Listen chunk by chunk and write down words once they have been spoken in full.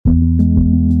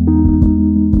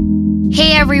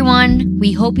Hey everyone!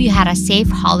 We hope you had a safe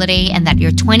holiday and that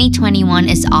your 2021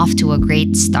 is off to a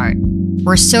great start.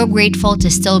 We're so grateful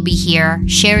to still be here,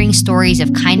 sharing stories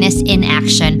of kindness in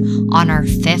action on our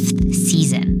 5th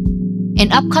season.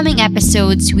 In upcoming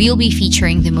episodes, we'll be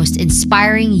featuring the most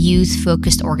inspiring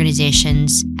youth-focused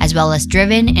organizations, as well as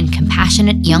driven and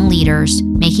compassionate young leaders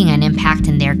making an impact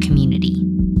in their community.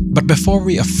 But before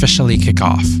we officially kick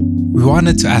off, we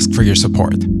wanted to ask for your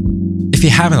support. If you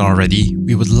haven't already,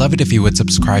 we would love it if you would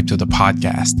subscribe to the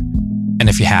podcast. And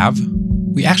if you have,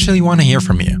 we actually want to hear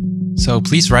from you. So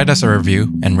please write us a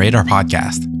review and rate our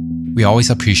podcast. We always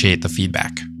appreciate the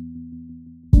feedback.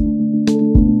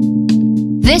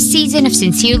 This season of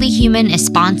Sincerely Human is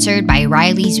sponsored by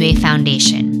Riley's Way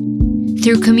Foundation.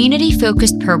 Through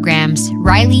community-focused programs,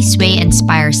 Riley's Way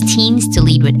inspires teens to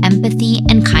lead with empathy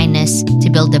and kindness to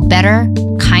build a better,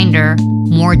 kinder,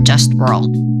 more just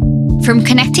world. From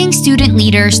connecting student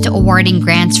leaders to awarding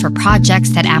grants for projects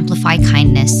that amplify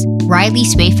kindness,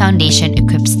 Riley's Way Foundation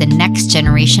equips the next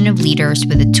generation of leaders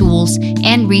with the tools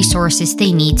and resources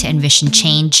they need to envision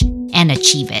change and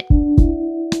achieve it.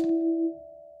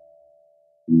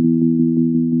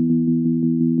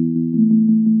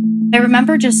 I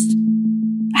remember just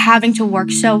having to work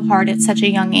so hard at such a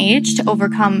young age to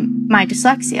overcome my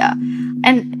dyslexia.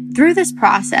 And through this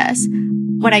process,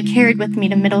 what I carried with me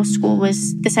to middle school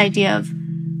was this idea of,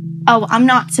 oh, I'm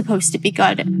not supposed to be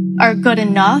good or good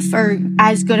enough or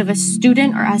as good of a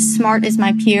student or as smart as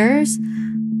my peers.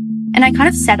 And I kind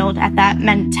of settled at that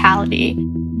mentality.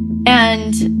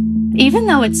 And even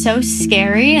though it's so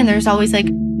scary and there's always like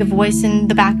a voice in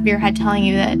the back of your head telling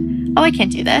you that, oh, I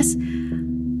can't do this,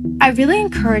 I really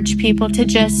encourage people to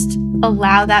just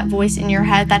allow that voice in your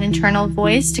head, that internal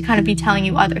voice, to kind of be telling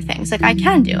you other things. Like, I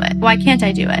can do it. Why can't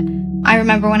I do it? I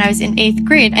remember when I was in 8th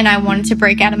grade and I wanted to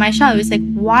break out of my shell. I was like,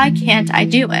 why can't I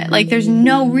do it? Like, there's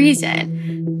no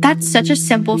reason. That's such a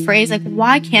simple phrase. Like,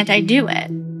 why can't I do it?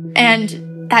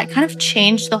 And that kind of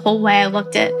changed the whole way I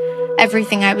looked at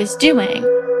everything I was doing.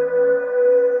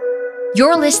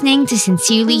 You're listening to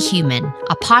Sincerely Human,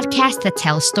 a podcast that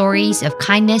tells stories of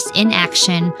kindness in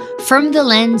action from the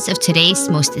lens of today's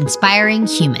most inspiring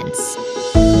humans.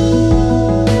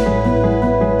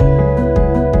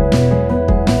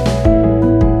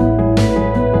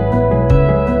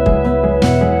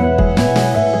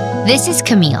 This is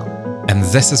Camille. And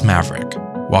this is Maverick.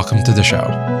 Welcome to the show.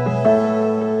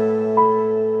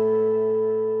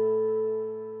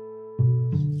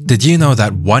 Did you know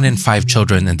that 1 in 5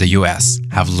 children in the US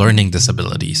have learning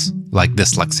disabilities, like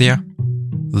dyslexia?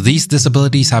 These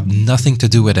disabilities have nothing to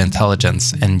do with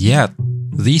intelligence, and yet,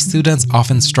 these students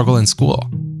often struggle in school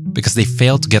because they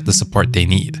fail to get the support they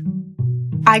need.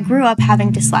 I grew up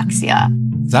having dyslexia.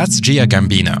 That's Gia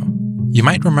Gambino. You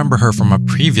might remember her from a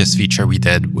previous feature we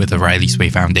did with the Riley's Way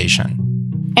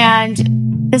Foundation. And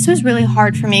this was really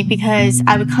hard for me because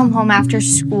I would come home after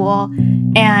school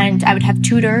and I would have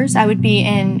tutors. I would be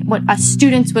in what us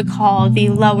students would call the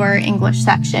lower English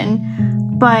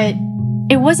section, but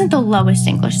it wasn't the lowest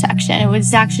English section. It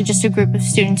was actually just a group of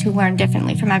students who learned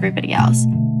differently from everybody else.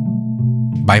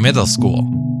 By middle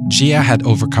school, Gia had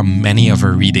overcome many of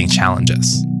her reading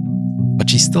challenges, but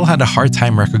she still had a hard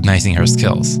time recognizing her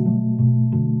skills.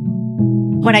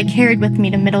 What I carried with me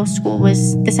to middle school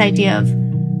was this idea of,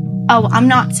 oh, I'm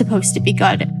not supposed to be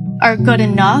good or good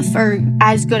enough or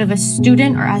as good of a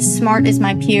student or as smart as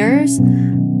my peers.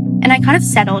 And I kind of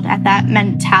settled at that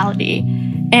mentality.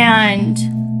 And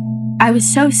I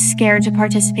was so scared to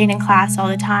participate in class all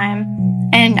the time.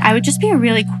 And I would just be a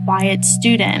really quiet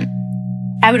student.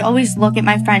 I would always look at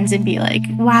my friends and be like,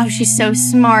 wow, she's so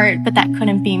smart, but that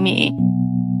couldn't be me.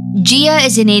 Gia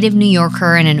is a native New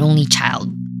Yorker and an only child.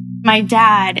 My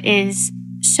dad is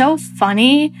so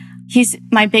funny. He's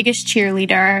my biggest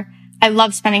cheerleader. I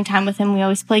love spending time with him. We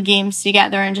always play games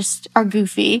together and just are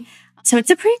goofy. So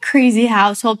it's a pretty crazy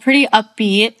household, pretty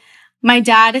upbeat. My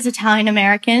dad is Italian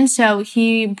American, so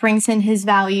he brings in his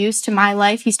values to my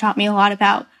life. He's taught me a lot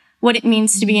about what it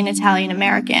means to be an Italian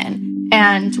American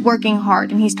and working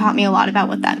hard, and he's taught me a lot about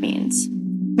what that means.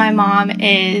 My mom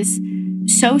is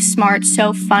so smart,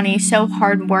 so funny, so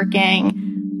hardworking.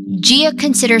 Gia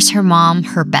considers her mom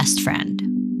her best friend.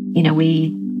 You know,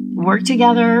 we work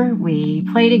together, we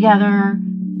play together.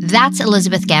 That's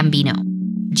Elizabeth Gambino,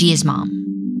 Gia's mom.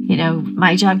 You know,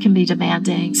 my job can be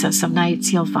demanding, so some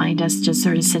nights you'll find us just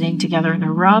sort of sitting together in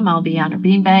her room. I'll be on her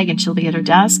beanbag and she'll be at her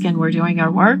desk and we're doing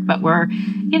our work, but we're,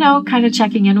 you know, kind of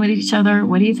checking in with each other.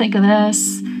 What do you think of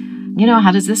this? You know,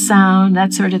 how does this sound?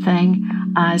 That sort of thing.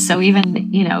 So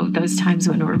even, you know, those times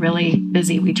when we're really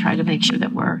busy, we try to make sure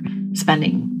that we're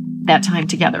spending that time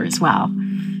together as well.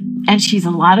 And she's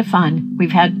a lot of fun.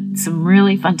 We've had some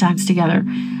really fun times together.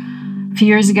 A few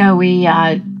years ago, we,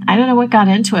 I don't know what got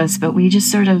into us, but we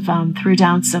just sort of threw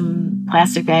down some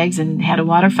plastic bags and had a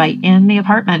water fight in the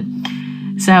apartment.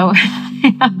 So...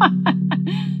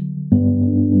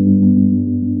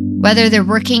 Whether they're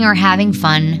working or having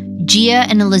fun, Gia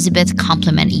and Elizabeth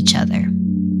complement each other.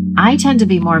 I tend to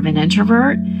be more of an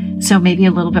introvert, so maybe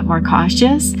a little bit more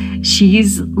cautious.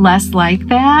 She's less like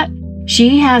that.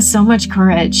 She has so much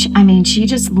courage. I mean, she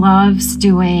just loves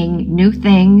doing new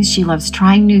things. She loves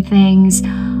trying new things.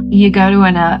 You go to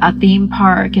a theme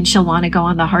park and she'll want to go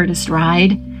on the hardest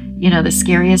ride, the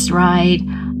scariest ride.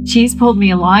 She's pulled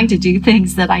me along to do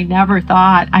things that I never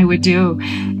thought I would do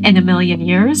in a million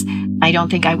years. I don't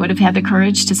think I would have had the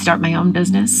courage to start my own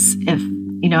business if,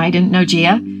 I didn't know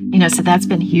Gia, so that's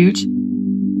been huge.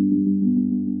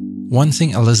 One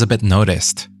thing Elizabeth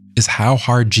noticed is how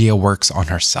hard Gia works on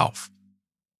herself.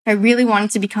 I really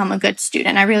wanted to become a good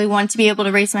student. I really wanted to be able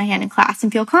to raise my hand in class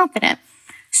and feel confident.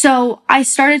 So I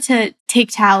started to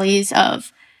take tallies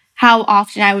of how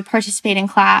often I would participate in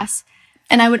class.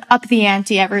 And I would up the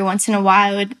ante every once in a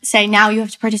while. I would say, now you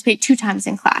have to participate 2 times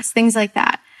in class, things like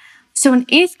that. So in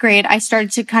 8th grade, I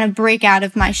started to kind of break out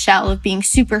of my shell of being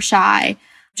super shy,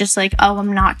 just like, oh,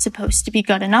 I'm not supposed to be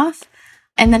good enough.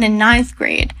 And then in 9th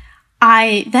grade,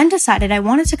 I then decided I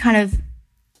wanted to kind of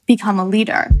become a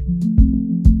leader.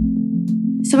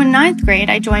 So in 9th grade,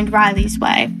 I joined Riley's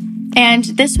Way. And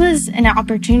this was an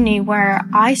opportunity where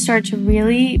I started to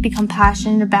really become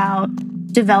passionate about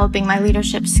developing my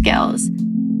leadership skills.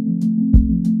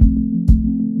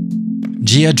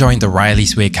 Gia joined the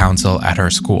Riley's Way Council at her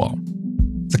school.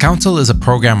 The council is a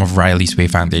program of Riley's Way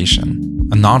Foundation,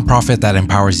 a nonprofit that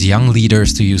empowers young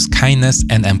leaders to use kindness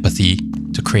and empathy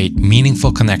to create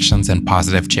meaningful connections and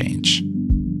positive change.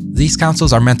 These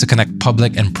councils are meant to connect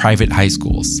public and private high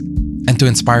schools and to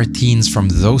inspire teens from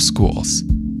those schools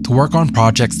to work on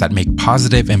projects that make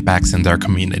positive impacts in their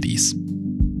communities.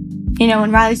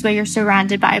 In Riley's Way, you're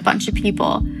surrounded by a bunch of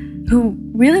people who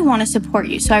really want to support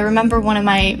you. So I remember one of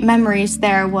my memories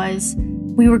there was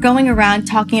we were going around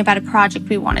talking about a project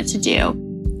we wanted to do.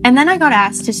 And then I got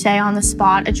asked to say on the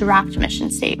spot a draft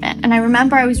mission statement. And I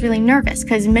remember I was really nervous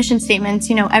because mission statements,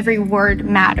 every word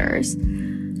matters.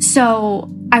 So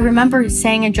I remember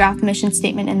saying a draft mission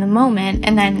statement in the moment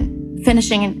and then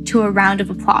finishing it to a round of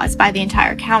applause by the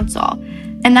entire council.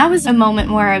 And that was a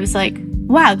moment where I was like,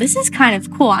 wow, this is kind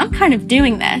of cool. I'm kind of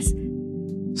doing this.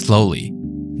 Slowly,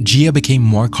 Gia became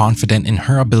more confident in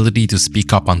her ability to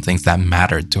speak up on things that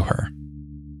mattered to her.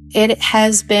 It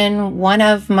has been one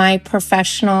of my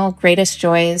professional greatest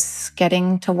joys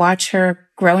getting to watch her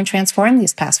grow and transform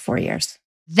these past 4 years.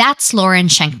 That's Lauren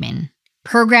Schenkman,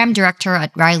 Program Director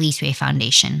at Riley's Way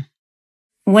Foundation.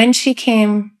 When she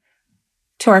came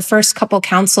to our first couple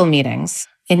council meetings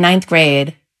in 9th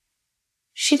grade,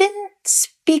 she didn't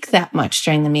speak that much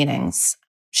during the meetings.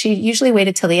 She usually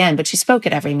waited till the end, but she spoke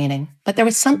at every meeting. But there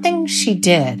was something she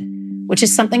did, which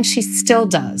is something she still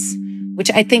does,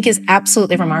 which I think is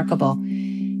absolutely remarkable,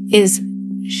 is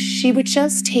she would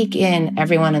just take in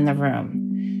everyone in the room.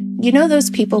 Those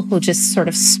people who just sort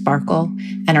of sparkle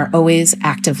and are always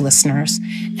active listeners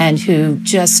and who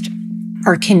just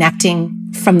are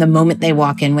connecting from the moment they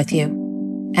walk in with you.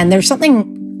 And there's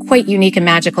something quite unique and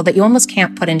magical that you almost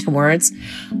can't put into words.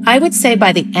 I would say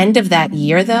by the end of that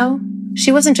year, though,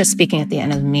 she wasn't just speaking at the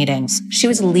end of the meetings. She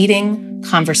was leading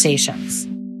conversations.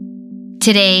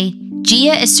 Today,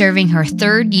 Gia is serving her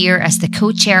 3rd year as the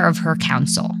co-chair of her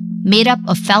council, made up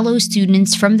of fellow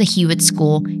students from the Hewitt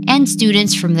School and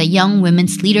students from the Young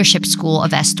Women's Leadership School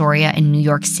of Astoria in New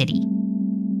York City.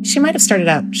 She might have started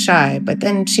out shy, but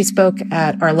then she spoke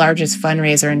at our largest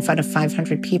fundraiser in front of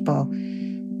 500 people.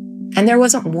 And there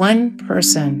wasn't one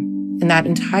person in that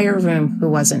entire room who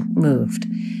wasn't moved.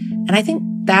 And I think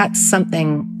that's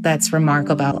something that's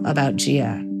remarkable about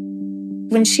Gia.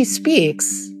 When she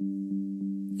speaks,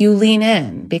 you lean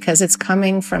in because it's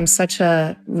coming from such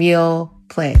a real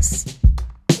place.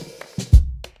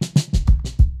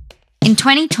 In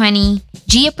 2020,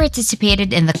 Gia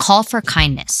participated in the Call for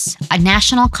Kindness, a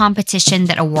national competition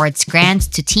that awards grants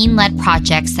to teen-led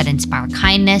projects that inspire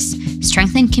kindness,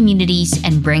 strengthen communities,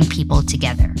 and bring people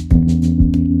together.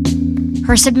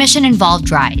 Her submission involved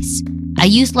RISE, a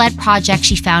youth-led project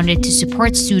she founded to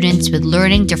support students with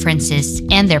learning differences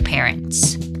and their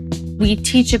parents. We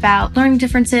teach about learning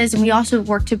differences, and we also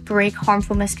work to break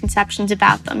harmful misconceptions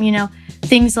about them.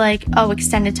 Things like,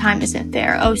 extended time isn't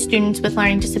there. Students with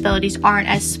learning disabilities aren't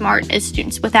as smart as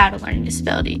students without a learning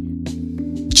disability.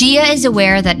 Gia is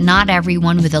aware that not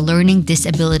everyone with a learning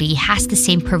disability has the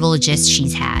same privileges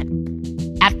she's had.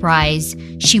 At Rise,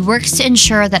 she works to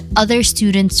ensure that other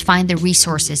students find the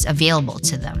resources available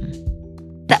to them.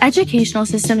 The educational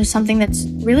system is something that's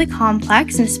really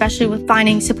complex, and especially with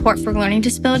finding support for learning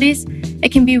disabilities,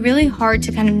 it can be really hard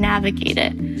to kind of navigate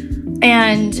it.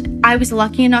 And I was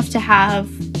lucky enough to have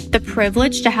the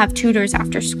privilege to have tutors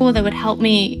after school that would help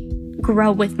me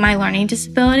grow with my learning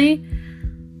disability.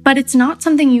 But it's not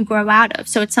something you grow out of.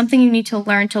 So it's something you need to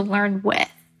learn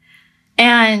with.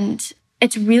 And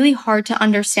it's really hard to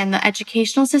understand the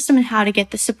educational system and how to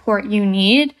get the support you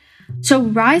need. So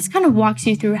Rise kind of walks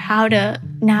you through how to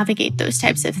navigate those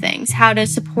types of things, how to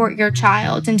support your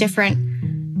child in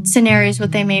different scenarios,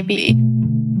 what they may be.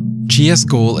 Gia's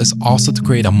goal is also to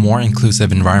create a more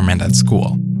inclusive environment at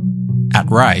school. At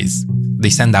Rise, they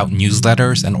send out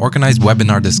newsletters and organize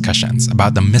webinar discussions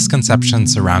about the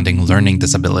misconceptions surrounding learning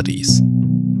disabilities.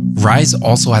 Rise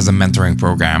also has a mentoring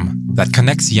program that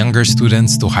connects younger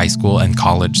students to high school and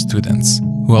college students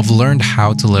who have learned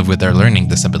how to live with their learning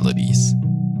disabilities.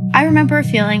 I remember a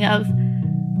feeling of,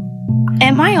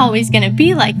 am I always going to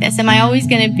be like this? Am I always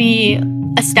going to be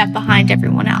a step behind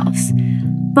everyone else?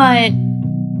 But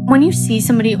when you see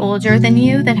somebody older than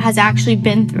you that has actually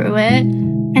been through it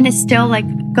and is still like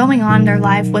going on their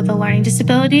life with a learning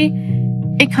disability,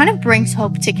 it kind of brings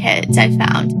hope to kids, I've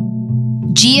found.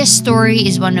 Gia's story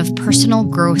is one of personal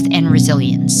growth and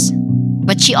resilience,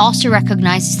 but she also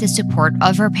recognizes the support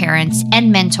of her parents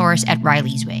and mentors at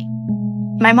Riley's Way.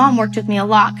 My mom worked with me a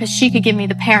lot because she could give me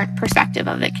the parent perspective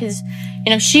of it because,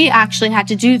 she actually had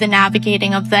to do the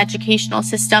navigating of the educational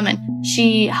system, and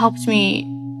she helped me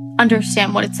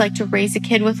understand what it's like to raise a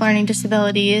kid with learning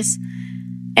disabilities.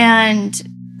 And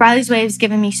Riley's Way has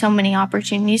given me so many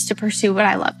opportunities to pursue what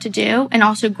I love to do and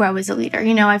also grow as a leader.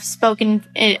 I've spoken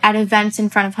at events in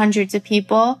front of hundreds of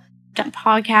people, done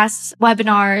podcasts,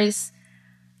 webinars,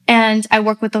 and I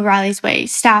work with the Riley's Way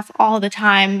staff all the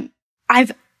time.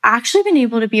 I've actually been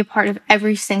able to be a part of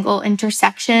every single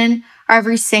intersection or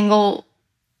every single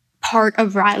part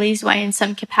of Riley's Way in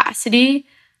some capacity,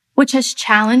 which has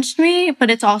challenged me, but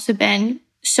it's also been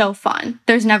so fun.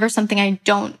 There's never something I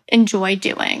don't enjoy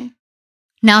doing.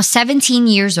 Now 17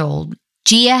 years old,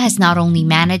 Gia has not only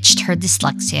managed her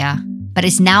dyslexia, but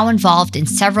is now involved in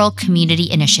several community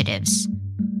initiatives.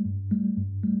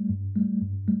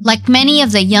 Like many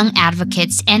of the young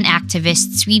advocates and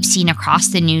activists we've seen across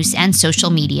the news and social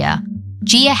media,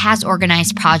 Gia has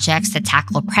organized projects that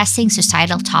tackle pressing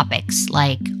societal topics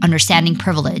like understanding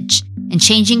privilege and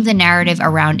changing the narrative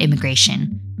around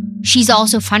immigration. She's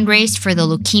also fundraised for the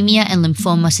Leukemia and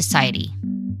Lymphoma Society.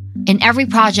 In every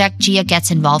project Gia gets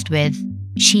involved with,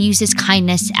 she uses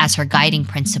kindness as her guiding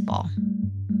principle.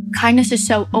 Kindness is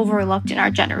so overlooked in our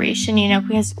generation,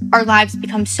 because our lives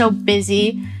become so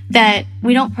busy that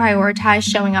we don't prioritize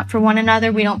showing up for one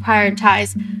another. We don't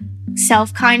prioritize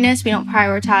self-kindness. We don't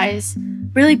prioritize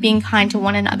really being kind to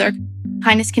one another.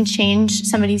 Kindness can change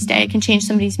somebody's day. It can change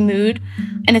somebody's mood.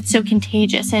 And it's so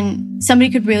contagious. And somebody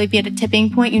could really be at a tipping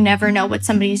point. You never know what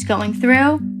somebody's going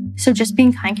through. So just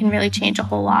being kind can really change a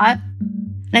whole lot.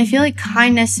 And I feel like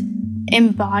kindness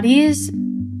embodies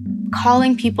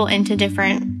calling people into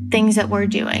different things that we're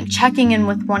doing, checking in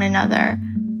with one another,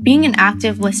 being an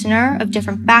active listener of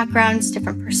different backgrounds,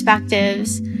 different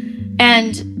perspectives.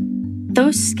 And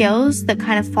those skills that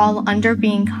kind of fall under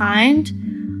being kind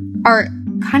are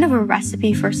kind of a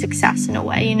recipe for success in a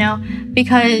way,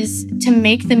 because to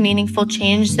make the meaningful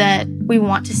change that we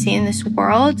want to see in this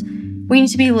world, we need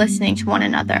to be listening to one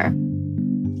another.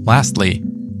 Lastly,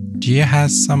 Gia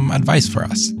has some advice for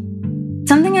us.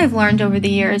 Something I've learned over the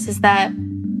years is that,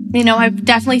 I've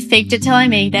definitely faked it till I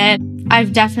made it.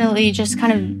 I've definitely just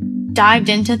kind of dived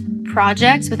into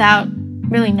projects without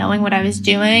really knowing what I was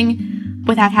doing,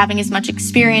 without having as much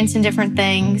experience in different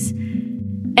things.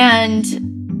 And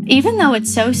even though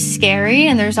it's so scary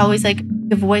and there's always like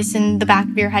a voice in the back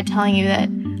of your head telling you that,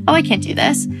 oh, I can't do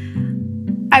this,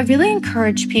 I really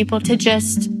encourage people to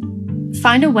just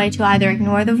find a way to either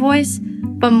ignore the voice,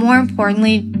 but more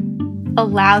importantly,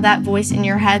 allow that voice in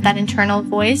your head, that internal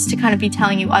voice, to kind of be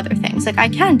telling you other things. Like, I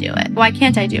can do it. Why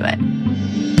can't I do it?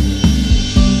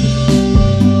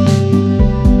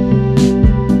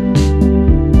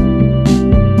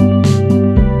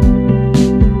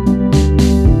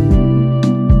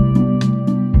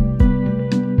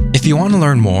 If you want to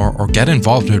learn more or get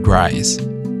involved with Rise,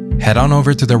 head on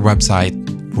over to their website,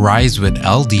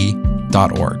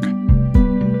 risewithld.org.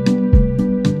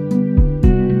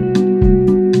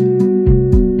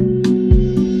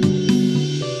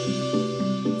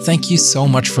 Thank you so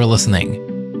much for listening.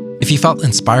 If you felt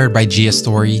inspired by Gia's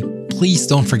story, please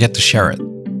don't forget to share it.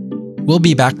 We'll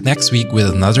be back next week with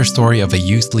another story of a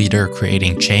youth leader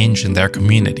creating change in their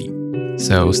community.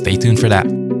 So stay tuned for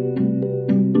that.